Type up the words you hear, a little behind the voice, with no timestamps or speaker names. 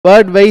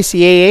Wordvice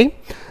AI.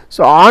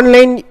 So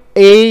online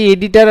AI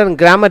editor and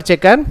grammar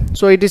checker.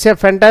 So it is a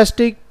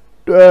fantastic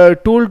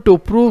tool to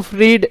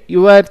proofread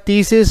your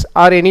thesis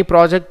or any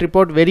project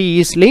report very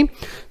easily.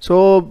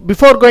 So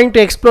before going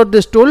to explore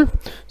this tool,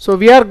 so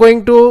we are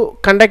going to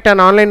conduct an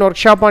online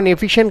workshop on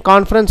efficient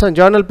conference and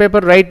journal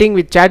paper writing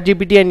with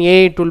ChatGPT and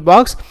AI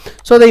Toolbox.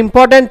 So the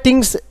important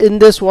things in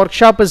this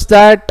workshop is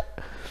that,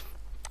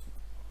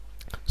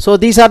 so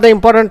these are the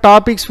important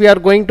topics we are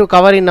going to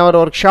cover in our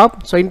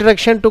workshop. So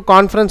introduction to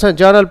conference and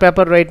journal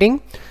paper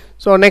writing.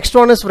 So next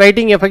one is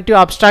writing effective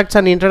abstracts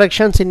and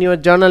introductions in your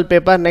journal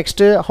paper. Next,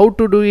 how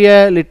to do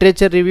a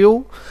literature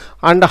review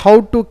and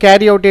how to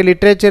carry out a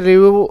literature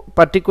review,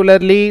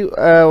 particularly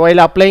while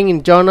applying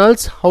in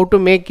journals. How to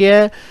make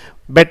a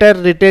better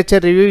literature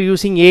review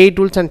using AI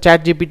tools and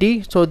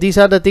ChatGPT. So these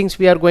are the things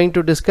we are going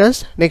to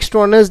discuss. Next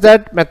one is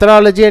that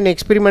methodology and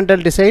experimental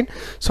design.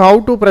 So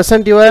how to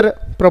present your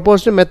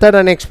proposed method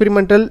and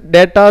experimental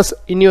data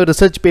in your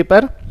research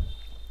paper,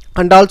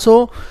 and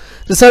also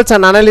results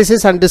and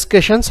analysis and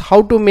discussions.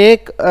 How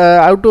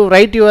to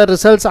write your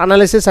results,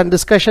 analysis and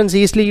discussions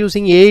easily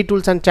using AI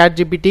tools and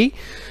ChatGPT,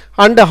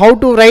 and how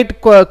to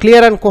write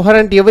clear and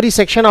coherent every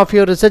section of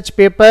your research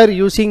paper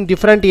using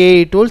different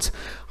AI tools.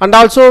 And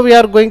also we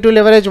are going to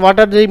leverage what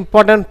are the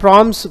important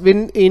prompts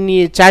in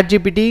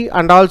ChatGPT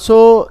and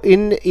also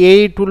in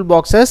AI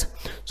toolboxes.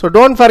 So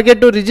don't forget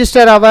to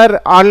register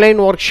our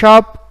online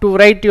workshop to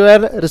write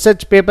your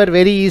research paper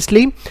very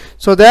easily.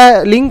 So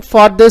the link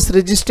for this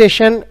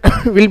registration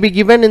will be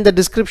given in the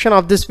description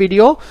of this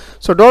video.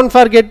 So don't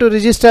forget to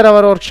register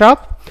our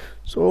workshop.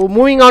 So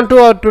moving on to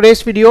our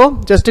today's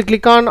video, just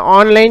click on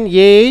online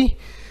AI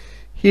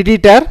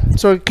editor.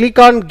 So click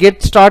on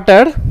get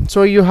started.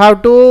 So you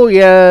have to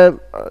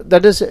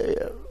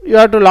you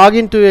have to log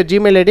into your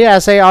Gmail ID,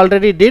 as I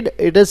already did.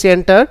 It is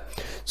entered.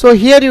 So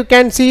here you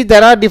can see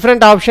there are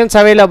different options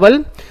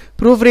available: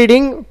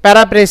 proofreading,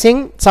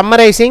 paraphrasing,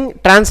 summarizing,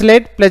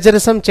 translate,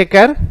 plagiarism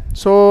checker.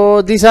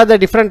 So these are the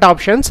different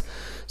options.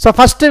 So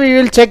first we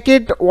will check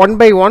it one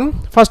by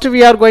one. First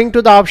we are going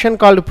to the option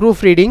called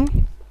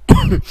proofreading.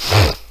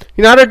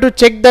 In order to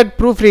check that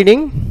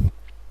proofreading,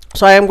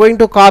 so I am going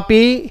to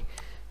copy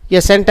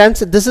a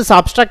sentence. This is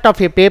abstract of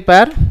a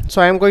paper,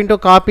 so I am going to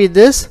copy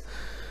this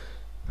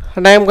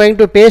and I am going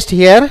to paste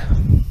here,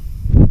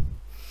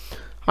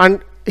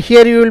 and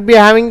here you will be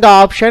having the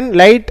option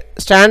light,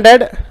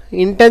 standard,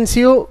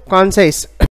 intensive, concise.